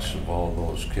plaques of all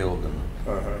those killed,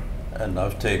 and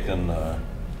I've taken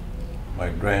my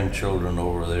grandchildren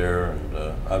over there, and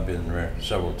I've been there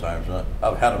several times. And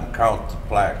I've had them count the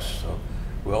plaques, so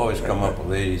we always come up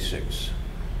with 86.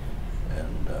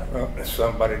 And well,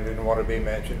 somebody didn't want to be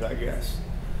mentioned, I guess.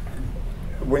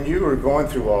 When you were going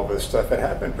through all this stuff, it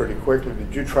happened pretty quickly.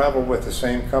 Did you travel with the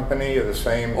same company or the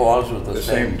same? Oh, I was with the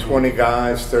same 20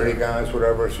 guys, 30 guys,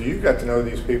 whatever. So you got to know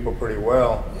these people pretty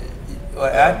well.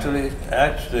 Actually,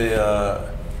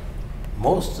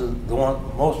 most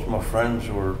of my friends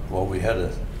were. Well, we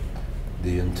had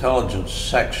the intelligence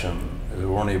section. There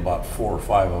were only about 4 or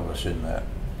 5 of us in that,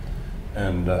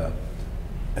 and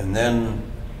then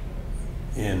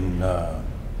in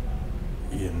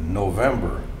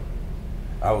November,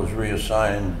 I was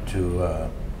reassigned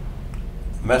to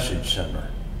message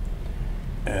center.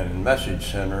 And in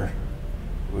message center,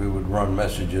 we would run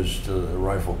messages to the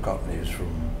rifle companies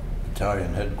from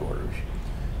battalion headquarters.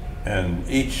 And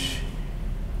each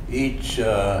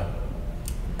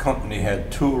company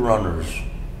had 2 runners.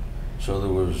 So there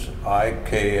was I,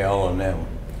 K, L, and M,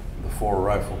 the 4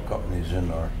 rifle companies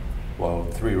in our, well,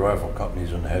 3 rifle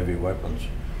companies and heavy weapons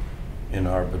in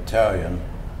our battalion.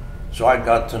 So I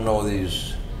got to know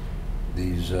these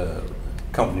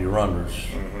company runners,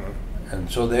 and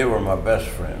so they were my best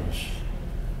friends.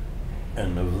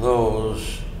 And of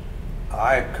those,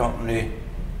 I company,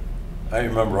 I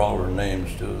remember all their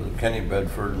names too. Kenny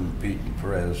Bedford and Pete and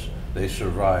Perez, they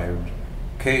survived.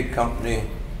 K company,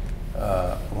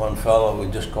 one fellow,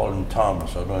 we just called him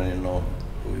Thomas. I don't even know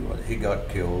who he was. He got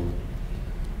killed.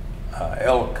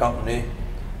 L company,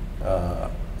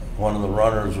 one of the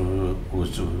runners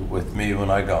was with me when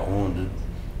I got wounded,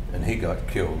 and he got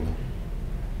killed.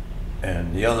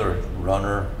 And the other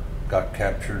runner got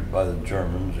captured by the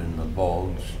Germans in the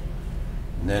Bulge.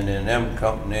 And then in M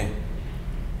company,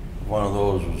 one of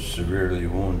those was severely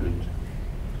wounded.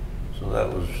 So that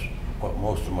was what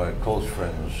most of my close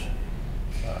friends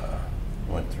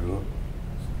went through.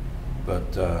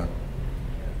 But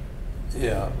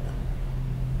yeah.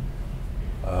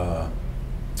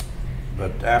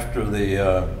 But after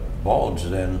the Bulge,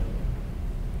 then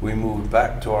we moved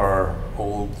back to our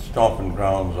old stomping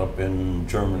grounds up in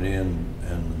Germany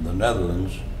and the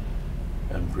Netherlands,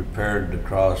 and prepared to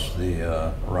cross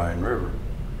the Rhine River.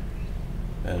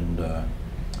 And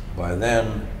by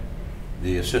then,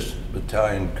 the assistant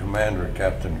battalion commander,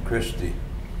 Captain Christie,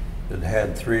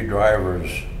 had 3 drivers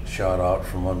shot out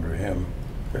from under him.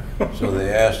 So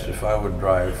they asked if I would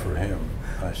drive for him.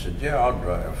 I said, yeah, I'll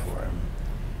drive for him.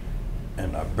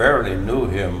 And I barely knew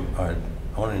him. I'd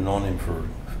only known him for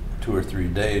 2 or 3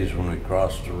 days when we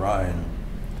crossed the Rhine.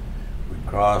 We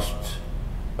crossed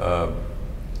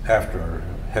after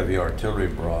heavy artillery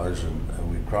barrage,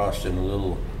 and we crossed in a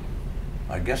little,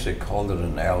 I guess they called it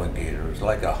an alligator. It was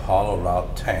like a hollowed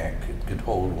out tank. It could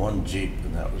hold one Jeep,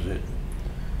 and that was it.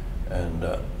 And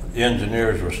the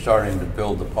engineers were starting to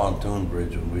build the pontoon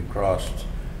bridge when we crossed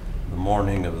the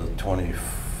morning of the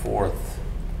 24th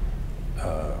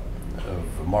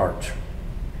of March.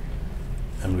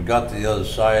 And we got to the other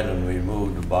side, and we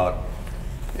moved about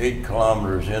 8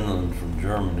 kilometers inland from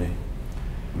Germany.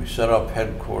 We set up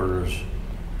headquarters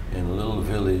in a little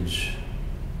village,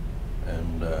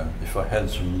 and if I had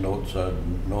some notes,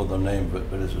 I'd know the name of it,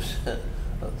 but it's a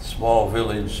small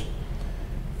village.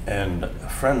 And a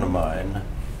friend of mine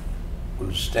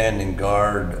was standing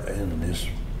guard in this.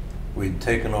 We'd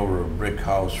taken over a brick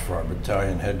house for our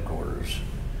battalion headquarters,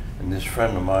 and this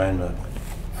friend of mine, a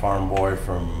farm boy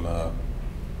from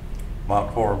Mount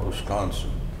Horeb,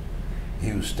 Wisconsin,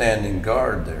 he was standing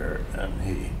guard there, and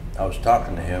I was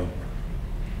talking to him,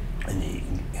 and he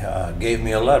gave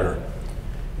me a letter.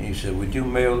 And he said, "Would you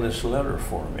mail this letter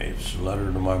for me? It's a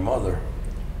letter to my mother."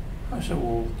 I said,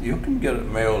 "Well, you can get it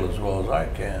mailed as well as I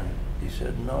can." He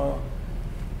said, "No,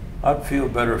 I'd feel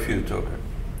better if you took it."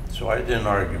 So I didn't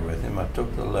argue with him. I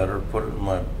took the letter, put it in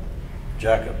my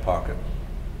jacket pocket,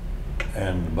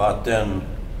 and about then,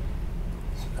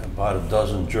 about a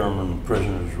dozen German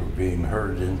prisoners were being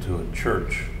herded into a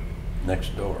church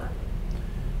next door.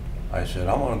 I said,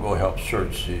 "I'm gonna go help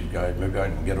search these guys. Maybe I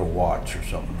can get a watch or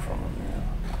something from them."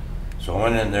 So I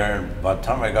went in there, and by the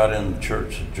time I got in the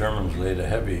church, the Germans laid a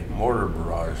heavy mortar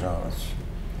barrage on us.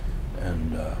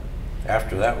 And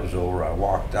after that was over, I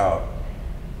walked out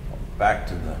back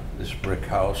to this brick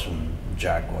house, and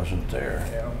Jack wasn't there.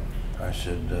 Yeah. I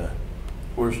said,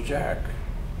 "Where's Jack?"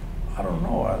 "I don't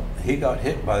know. He got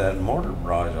hit by that mortar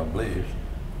barrage, I believe."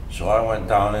 So I went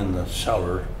down in the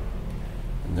cellar,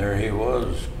 and there he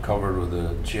was, covered with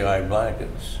the GI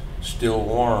blankets, still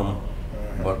warm,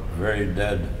 but very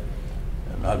dead.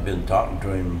 And I'd been talking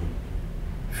to him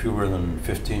fewer than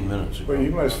 15 minutes ago. Well,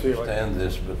 you must feel like... understand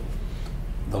this, but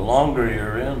the longer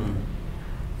you're in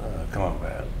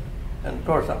combat, and of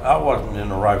course I wasn't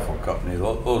in a rifle company.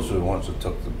 Those are the ones that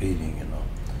took the beating, you know.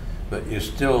 But you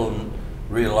still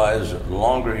realize that the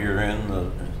longer you're in,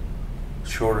 the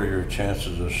shorter your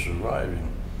chances of surviving.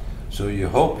 So you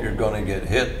hope you're going to get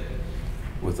hit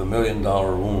with $1 million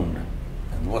wound.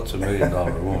 And what's $1 million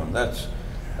wound?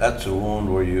 That's a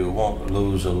wound where you won't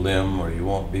lose a limb, or you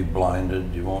won't be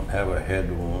blinded, you won't have a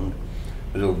head wound,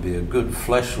 but it'll be a good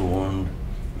flesh wound,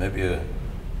 maybe a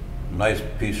nice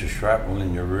piece of shrapnel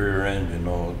in your rear end, you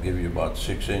know, give you about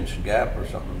 6-inch gap or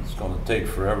something. It's going to take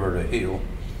forever to heal.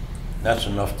 That's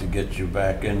enough to get you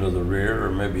back into the rear,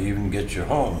 or maybe even get you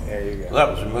home. There you go. So that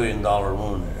was $1 million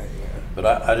wound. But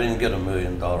I didn't get $1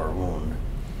 million wound.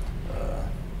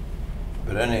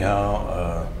 But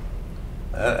anyhow,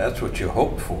 that's what you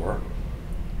hope for.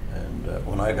 And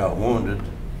when I got wounded,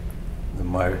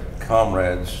 my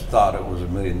comrades thought it was $1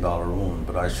 million wound,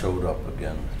 but I showed up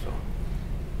again.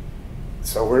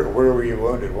 So where were you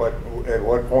wounded? At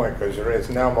what point? Because it's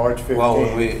now March 15th. Well,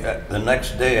 when the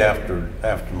next day after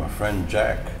my friend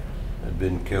Jack had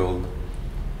been killed,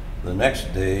 the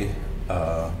next day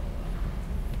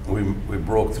we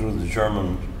broke through the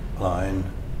German line,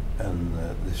 and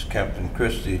this Captain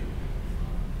Christie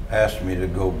asked me to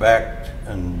go back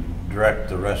and direct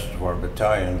the rest of our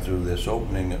battalion through this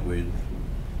opening that we'd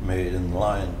made in the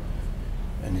line.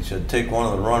 And he said, "Take one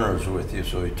of the runners with you."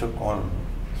 So he took one.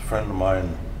 A friend of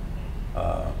mine,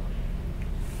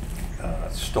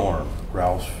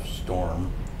 Ralph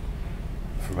Storm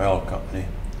from L Company.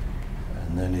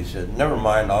 And then he said, "Never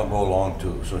mind, I'll go along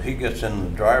too." So he gets in the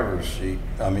driver's seat,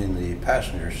 the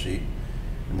passenger seat,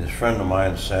 and this friend of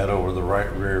mine sat over the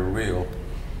right rear wheel,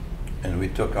 and we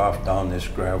took off down this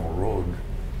gravel road,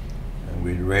 and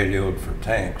we radioed for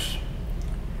tanks.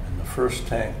 And the first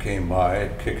tank came by,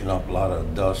 kicking up a lot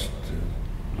of dust,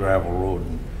 gravel road,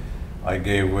 and I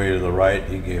gave way to the right,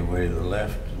 he gave way to the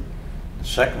left. The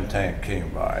second tank came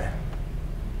by,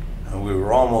 and we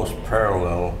were almost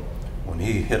parallel when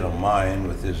he hit a mine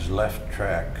with his left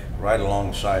track right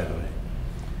alongside of it.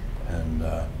 And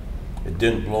it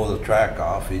didn't blow the track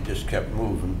off, he just kept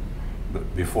moving.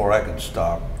 But before I could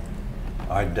stop,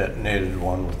 I detonated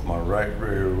one with my right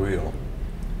rear wheel.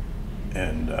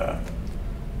 And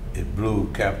it blew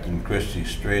Captain Christie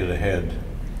straight ahead,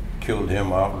 killed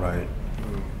him outright.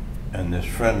 And this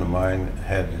friend of mine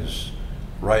had his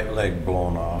right leg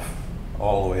blown off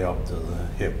all the way up to the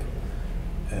hip.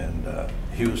 And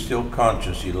he was still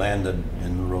conscious. He landed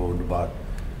in the road about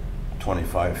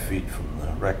 25 feet from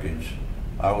the wreckage.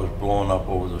 I was blown up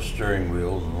over the steering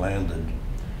wheel and landed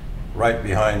right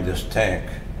behind this tank.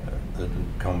 that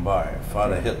had come by. If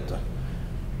I'd have hit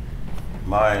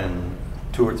mine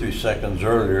 2 or 3 seconds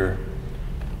earlier,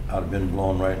 I'd have been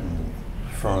blown right in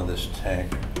the front of this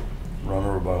tank, run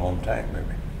over by my own tank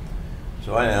maybe.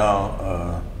 So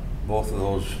anyhow, both of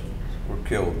those were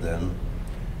killed then,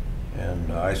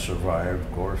 and I survived,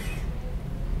 of course,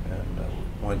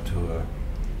 and went to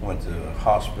a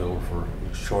hospital for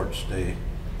a short stay,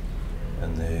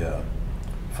 and they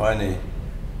finally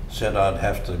said I'd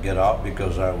have to get out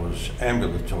because I was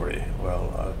ambulatory.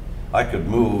 Well, I could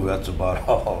move, that's about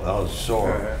all. I was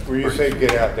sore. When you say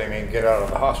get out, they mean get out of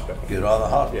the hospital. Get out of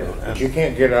the hospital. Yeah, but you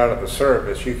can't get out of the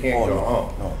service. You can't go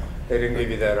home. No. They didn't give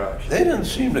you that option. They didn't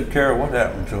seem to care what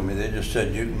happened to me. They just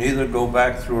said you can either go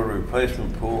back through a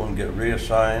replacement pool and get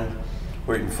reassigned,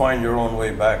 or you can find your own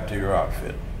way back to your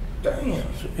outfit. Damn.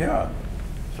 So, yeah.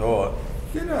 So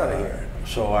Get out of here.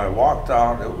 So I walked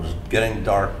out. It was getting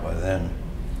dark by then.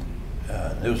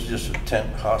 It was just a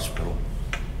tent hospital,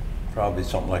 probably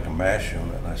something like a MASH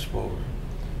unit, I suppose.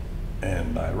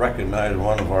 And I recognized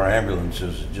one of our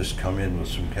ambulances had just come in with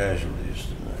some casualties,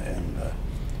 and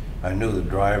I knew the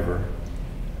driver.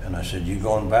 And I said, "You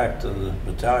going back to the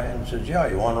battalion?" He said, "Yeah,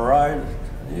 you want a ride?"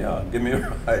 "Yeah, give me a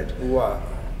ride." Wow.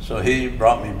 So he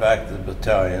brought me back to the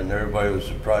battalion. Everybody was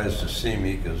surprised to see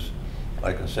me because,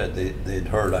 like I said, they'd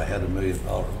heard I had $1 million.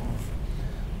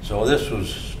 So this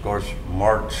was, of course,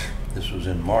 March. This was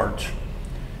in March,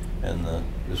 and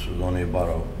this was only about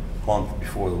a month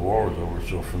before the war was over.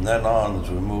 So from then on, as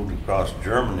we moved across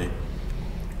Germany,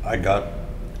 I got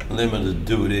limited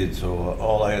duty, so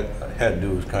all I had to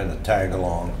do was kind of tag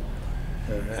along.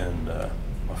 And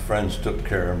my friends took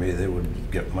care of me. They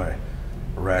would get my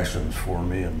rations for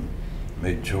me and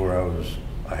made sure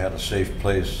I had a safe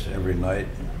place every night.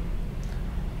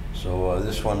 So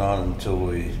this went on until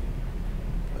we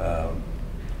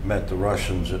met the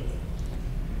Russians at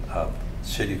a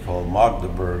city called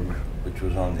Magdeburg, which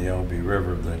was on the Elbe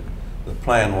River. The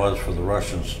plan was for the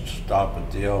Russians to stop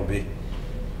at the Elbe,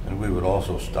 and we would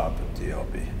also stop at the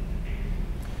Elbe.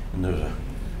 And there's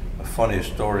a funny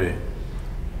story.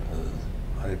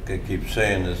 I keep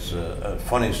saying it's a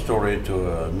funny story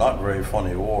to a not very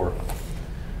funny war,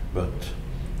 but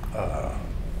a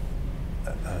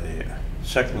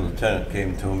second lieutenant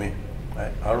came to me. I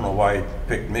don't know why he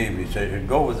picked me, but he said,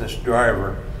 "Go with this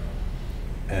driver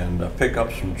and pick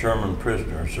up some German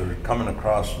prisoners. They're coming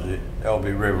across the Elbe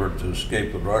River to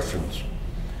escape the Russians."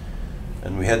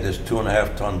 And we had this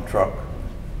 2.5-ton truck,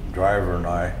 driver and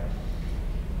I,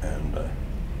 and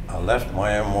I left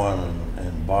my M1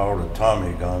 and borrowed a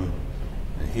Tommy gun,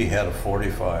 and he had a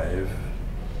 .45,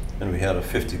 and we had a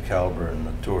 .50 caliber in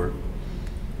the turret.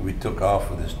 We took off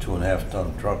with this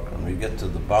 2.5-ton truck, and we get to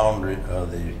the boundary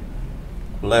of the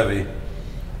levee,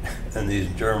 and these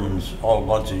Germans, all a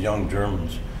bunch of young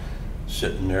Germans,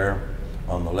 sitting there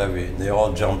on the levee, and they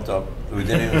all jumped up. We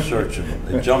didn't even search them.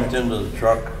 They jumped into the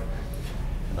truck,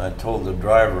 and I told the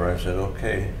driver, I said,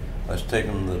 "Okay, let's take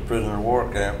them to the prisoner of war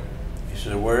camp." He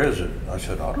said, "Where is it?" I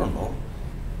said, "I don't know."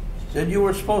 He said, "You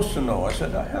were supposed to know." I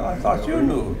said, "Hell, I thought you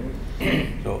knew."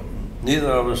 So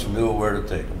neither of us knew where to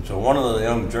take them. So one of the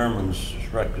young Germans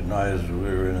recognized we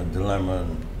were in a dilemma,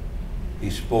 and he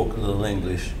spoke a little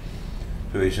English.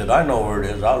 So he said, "I know where it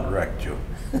is, I'll direct you."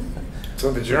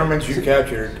 So the Germans you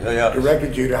captured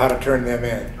directed you to how to turn them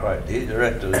in. Right, he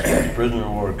directed us to the prisoner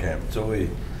of war camp. So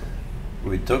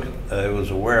we took, it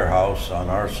was a warehouse on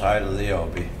our side of the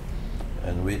Elbe,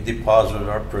 and we deposited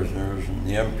our prisoners, and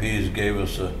the MPs gave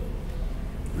us a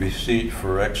receipt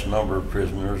for X number of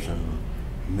prisoners, and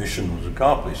the mission was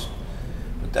accomplished.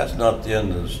 But that's not the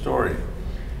end of the story.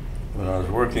 When I was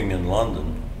working in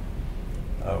London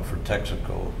for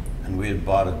Texaco, and we had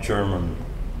bought a German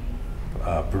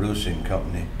producing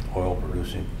company, oil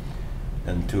producing,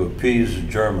 and to appease the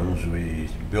Germans, we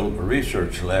built a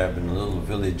research lab in a little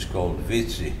village called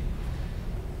Vici.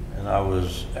 And I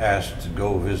was asked to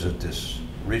go visit this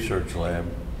research lab,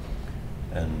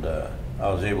 and I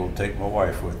was able to take my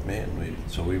wife with me, and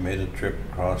so we made a trip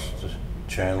across the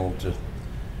channel to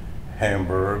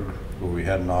Hamburg, where we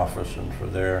had an office, and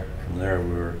from there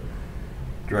we were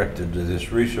directed to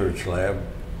this research lab,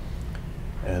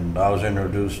 and I was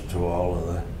introduced to all of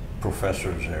the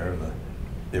professors there.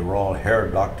 They were all Herr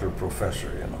Doctor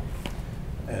Professor, you know.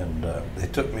 And they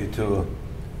took me to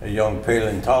a young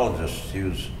paleontologist. He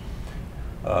was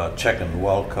checking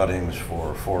well cuttings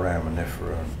for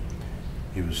foraminifera. And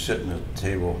he was sitting at the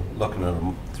table looking at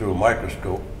them through a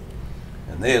microscope,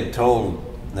 and they had told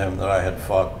them that I had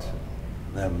fought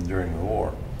them during the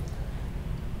war.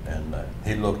 And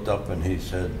he looked up and he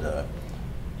said,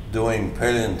 "Doing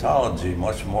paleontology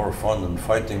much more fun than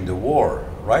fighting the war,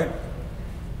 right?"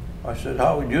 I said,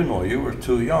 how would you know? You were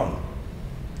too young.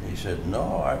 He said,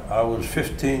 no, I was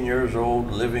 15 years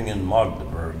old living in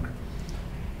Magdeburg.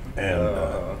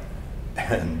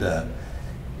 And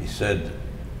he said,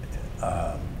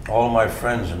 all my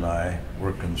friends and I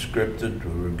were conscripted.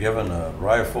 We were given a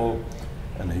rifle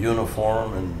and a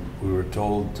uniform, and we were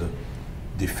told to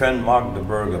defend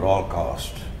Magdeburg at all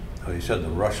costs. So he said the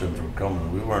Russians were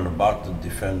coming. We weren't about to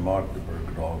defend Magdeburg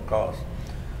at all costs.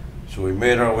 So we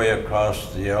made our way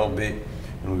across the Elbe,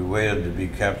 and we waited to be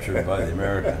captured by the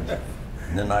Americans.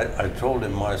 And then I told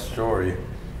him my story,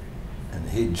 and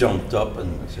he jumped up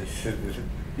and said,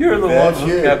 "You're the one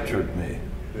who captured me."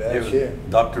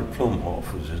 Dr.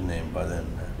 Plumhoff was his name by then.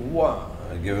 Wow.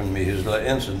 Given me his letter.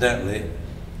 Incidentally,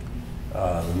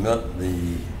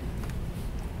 the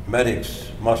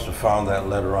medics must have found that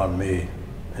letter on me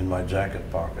in my jacket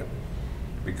pocket,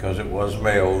 because it was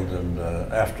mailed, and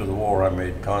after the war I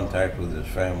made contact with his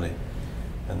family,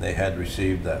 and they had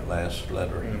received that last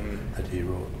letter that he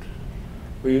wrote.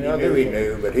 Well, you know, he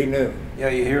knew, but he knew. Yeah,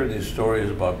 you hear these stories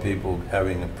about people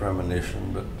having a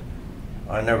premonition, but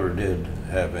I never did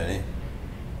have any.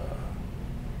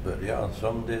 But yeah,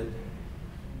 some did.